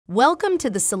Welcome to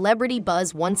the Celebrity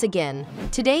Buzz once again.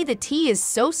 Today the tea is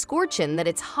so scorchin' that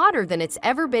it's hotter than it's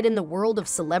ever been in the world of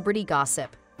celebrity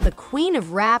gossip. The queen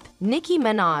of rap, Nicki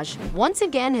Minaj, once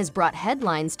again has brought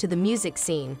headlines to the music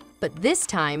scene, but this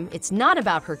time it's not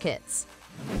about her kids.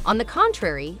 On the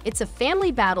contrary, it's a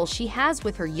family battle she has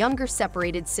with her younger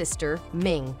separated sister,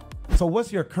 Ming. So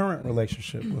what's your current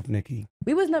relationship with Nicki?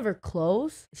 We was never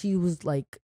close. She was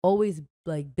always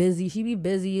busy. She be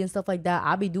busy and stuff like that.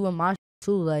 I be doing my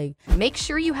too. Make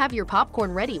sure you have your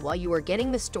popcorn ready while you are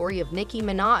getting the story of Nicki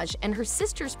Minaj and her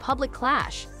sister's public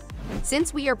clash.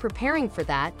 Since we are preparing for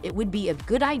that, it would be a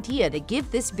good idea to give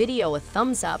this video a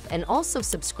thumbs up and also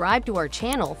subscribe to our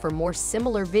channel for more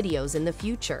similar videos in the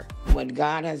future. What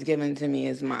God has given to me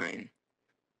is mine.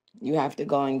 You have to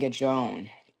go and get your own.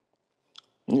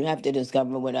 You have to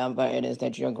discover whatever it is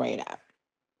that you're great at.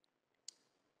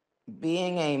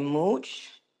 Being a mooch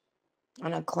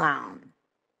and a clown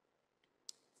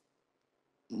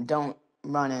don't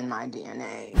run in my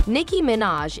DNA. Nicki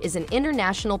Minaj is an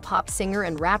international pop singer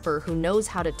and rapper who knows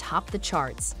how to top the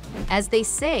charts. As they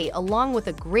say, along with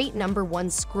a great #1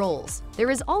 scrolls,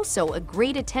 there is also a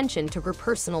great attention to her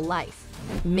personal life.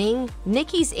 Ming,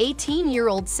 Nicki's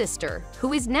 18-year-old sister,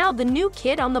 who is now the new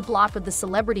kid on the block of the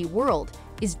celebrity world,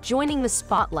 is joining the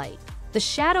spotlight. The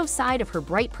shadow side of her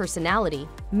bright personality,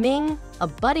 Ming, a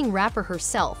budding rapper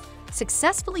herself,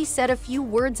 successfully said a few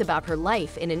words about her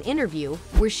life in an interview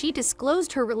where she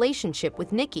disclosed her relationship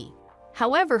with Nicki.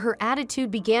 However, her attitude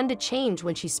began to change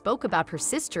when she spoke about her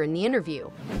sister in the interview.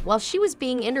 While she was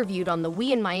being interviewed on the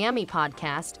We in Miami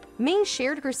podcast, Ming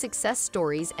shared her success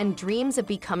stories and dreams of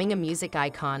becoming a music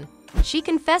icon. She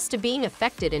confessed to being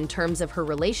affected in terms of her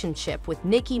relationship with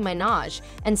Nicki Minaj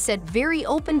and said very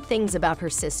open things about her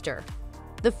sister.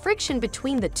 The friction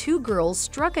between the two girls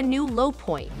struck a new low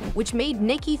point, which made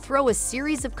Nicki throw a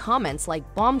series of comments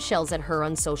like bombshells at her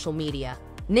on social media.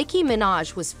 Nicki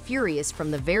Minaj was furious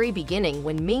from the very beginning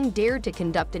when Ming dared to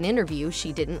conduct an interview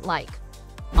she didn't like.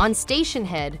 On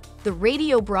Stationhead, the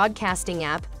radio broadcasting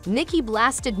app, Nicki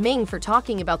blasted Ming for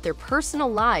talking about their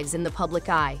personal lives in the public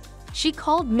eye. She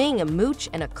called Ming a mooch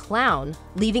and a clown,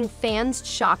 leaving fans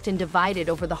shocked and divided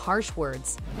over the harsh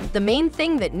words. The main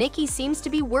thing that Nicki seems to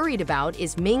be worried about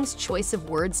is Ming's choice of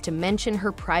words to mention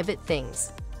her private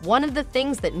things. One of the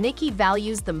things that Nicki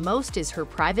values the most is her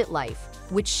private life,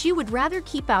 which she would rather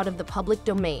keep out of the public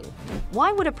domain.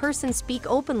 Why would a person speak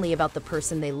openly about the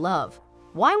person they love?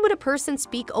 Why would a person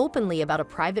speak openly about a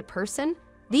private person?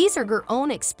 These are her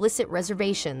own explicit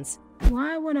reservations.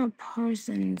 Why would a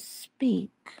person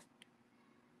speak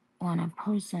on a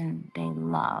person they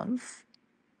love?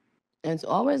 It's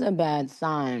always a bad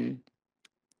sign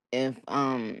if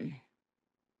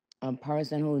a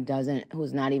person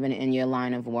who's not even in your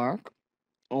line of work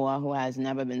or who has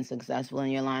never been successful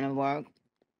in your line of work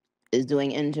is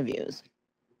doing interviews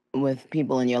with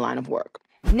people in your line of work.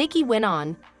 Nicki went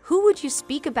on, "Who would you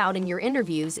speak about in your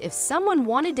interviews if someone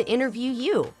wanted to interview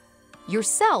you?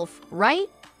 Yourself, right?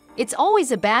 It's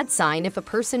always a bad sign if a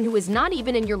person who is not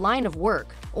even in your line of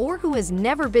work or who has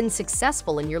never been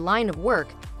successful in your line of work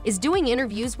is doing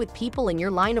interviews with people in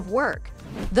your line of work."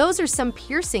 Those are some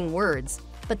piercing words,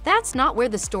 but that's not where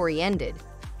the story ended.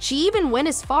 She even went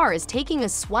as far as taking a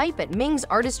swipe at Ming's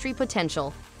artistry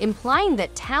potential, implying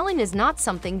that talent is not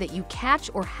something that you catch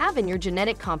or have in your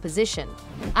genetic composition.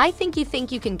 "I think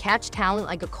you can catch talent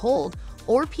like a cold,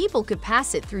 or people could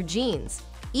pass it through genes.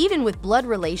 Even with blood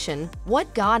relation,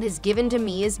 what God has given to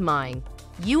me is mine.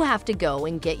 You have to go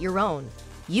and get your own.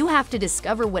 You have to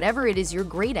discover whatever it is you're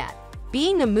great at.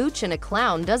 Being a mooch and a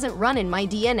clown doesn't run in my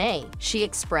DNA," she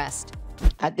expressed.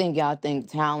 I think y'all think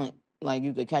talent, like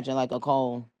you could catch it like a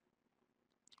cold.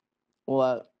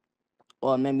 Or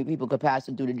maybe people could pass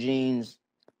it through the genes.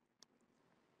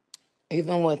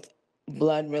 Even with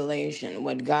blood relation,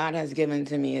 what God has given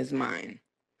to me is mine.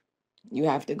 You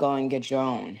have to go and get your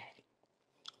own.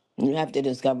 You have to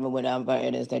discover whatever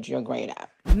it is that you're great at.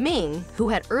 Ming, who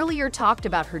had earlier talked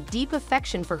about her deep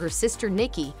affection for her sister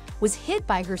Nicki, was hit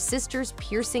by her sister's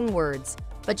piercing words.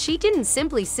 But she didn't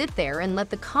simply sit there and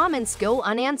let the comments go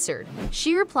unanswered.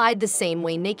 She replied the same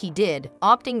way Nicki did,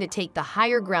 opting to take the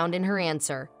higher ground in her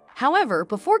answer. However,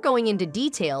 before going into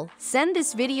detail, send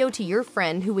this video to your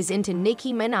friend who is into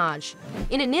Nicki Minaj.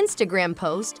 In an Instagram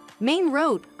post, Ming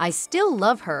wrote, "I still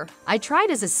love her. I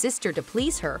tried as a sister to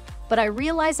please her, but I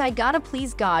realize I gotta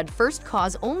please God first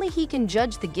cause only He can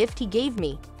judge the gift He gave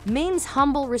me." Ming's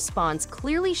humble response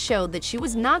clearly showed that she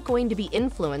was not going to be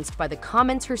influenced by the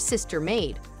comments her sister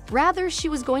made. Rather, she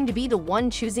was going to be the one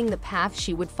choosing the path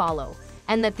she would follow,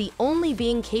 and that the only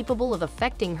being capable of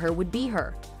affecting her would be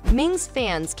her. Ming's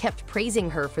fans kept praising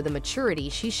her for the maturity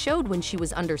she showed when she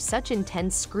was under such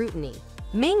intense scrutiny.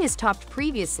 Ming has talked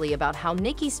previously about how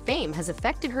Nicki's fame has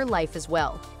affected her life as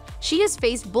well. She has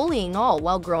faced bullying all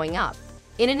while growing up.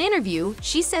 In an interview,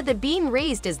 she said that being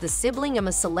raised as the sibling of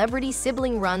a celebrity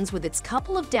sibling runs with its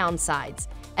couple of downsides,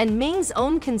 and Ming's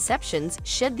own conceptions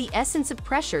shed the essence of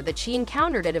pressure that she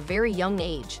encountered at a very young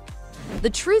age. The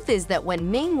truth is that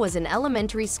when Ming was in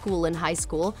elementary school and high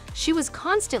school, she was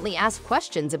constantly asked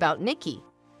questions about Nicki.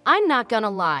 "I'm not gonna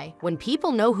lie, when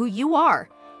people know who you are,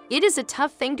 it is a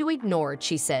tough thing to ignore,"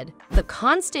 she said. The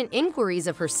constant inquiries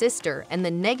of her sister and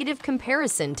the negative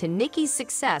comparison to Nicki's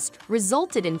success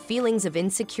resulted in feelings of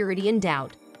insecurity and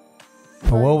doubt.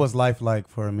 But what was life like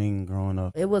for Ming growing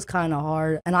up? It was kind of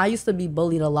hard. And I used to be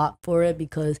bullied a lot for it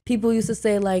because people used to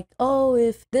say like, oh,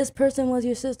 if this person was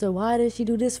your sister, why did she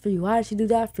do this for you? Why did she do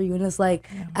that for you? And it's like,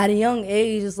 at a young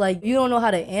age, it's like, you don't know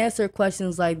how to answer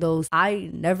questions like those.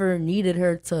 I never needed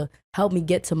her to help me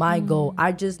get to my goal.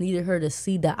 I just needed her to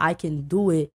see that I can do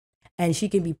it and she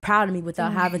can be proud of me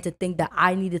without having to think that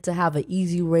I needed to have an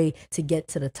easy way to get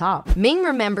to the top. Ming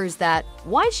remembers that,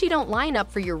 why she don't line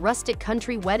up for your rustic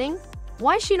country wedding?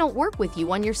 Why she don't work with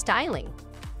you on your styling?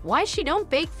 Why she don't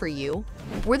bake for you?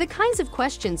 Were the kinds of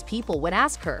questions people would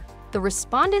ask her. The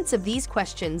respondents of these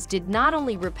questions did not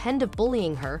only repent of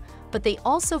bullying her, but they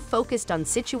also focused on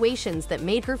situations that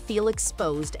made her feel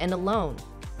exposed and alone.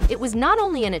 It was not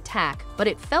only an attack, but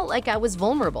it felt like I was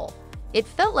vulnerable. It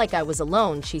felt like I was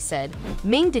alone, she said.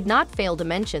 Ming did not fail to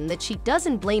mention that she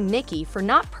doesn't blame Nicki for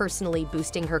not personally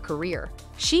boosting her career.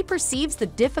 She perceives the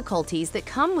difficulties that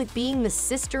come with being the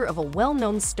sister of a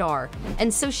well-known star,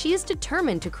 and so she is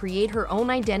determined to create her own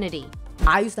identity.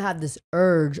 I used to have this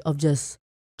urge of just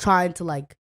trying to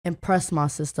like impress my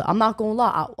sister. I'm not gonna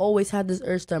lie, I always had this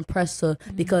urge to impress her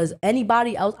because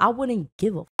anybody else, I wouldn't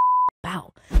give a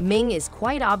about. Ming is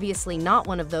quite obviously not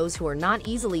one of those who are not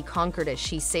easily conquered as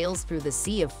she sails through the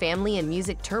sea of family and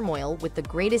music turmoil with the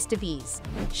greatest of ease.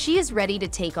 She is ready to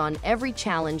take on every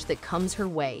challenge that comes her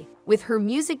way, with her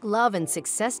music love and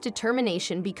success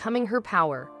determination becoming her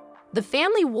power. The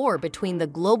family war between the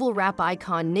global rap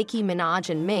icon Nicki Minaj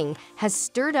and Ming has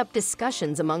stirred up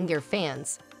discussions among their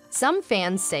fans. Some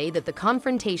fans say that the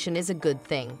confrontation is a good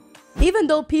thing. Even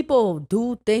though people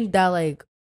do think that like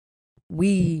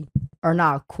we are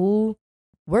not cool,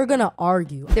 we're gonna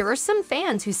argue. There are some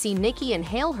fans who see Nicki and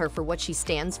hail her for what she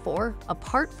stands for.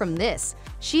 Apart from this,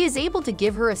 she is able to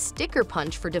give her a sticker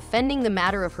punch for defending the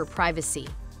matter of her privacy.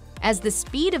 As the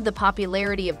speed of the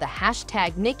popularity of the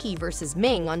hashtag Nicki versus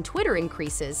Ming on Twitter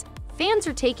increases, fans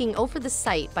are taking over the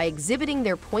site by exhibiting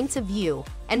their points of view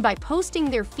and by posting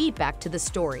their feedback to the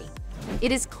story.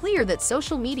 It is clear that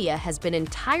social media has been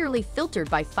entirely filtered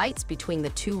by fights between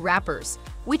the two rappers,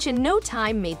 which in no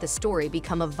time made the story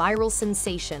become a viral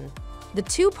sensation. The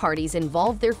two parties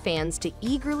involved their fans to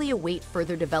eagerly await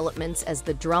further developments as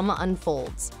the drama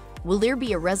unfolds. Will there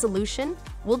be a resolution?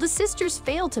 Will the sisters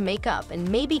fail to make up and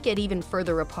maybe get even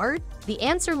further apart? The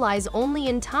answer lies only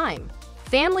in time.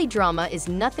 Family drama is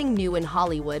nothing new in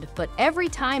Hollywood, but every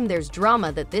time there's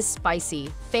drama that this spicy,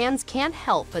 fans can't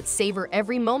help but savor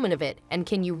every moment of it, and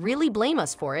can you really blame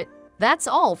us for it? That's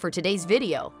all for today's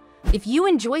video. If you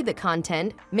enjoyed the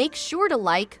content, make sure to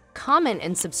like, comment,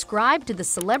 and subscribe to the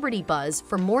Celebrity Buzz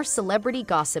for more celebrity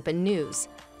gossip and news.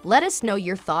 Let us know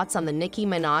your thoughts on the Nicki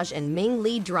Minaj and Ming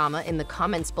Li drama in the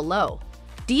comments below.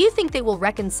 Do you think they will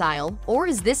reconcile, or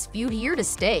is this feud here to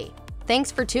stay?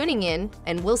 Thanks for tuning in,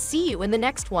 and we'll see you in the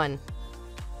next one.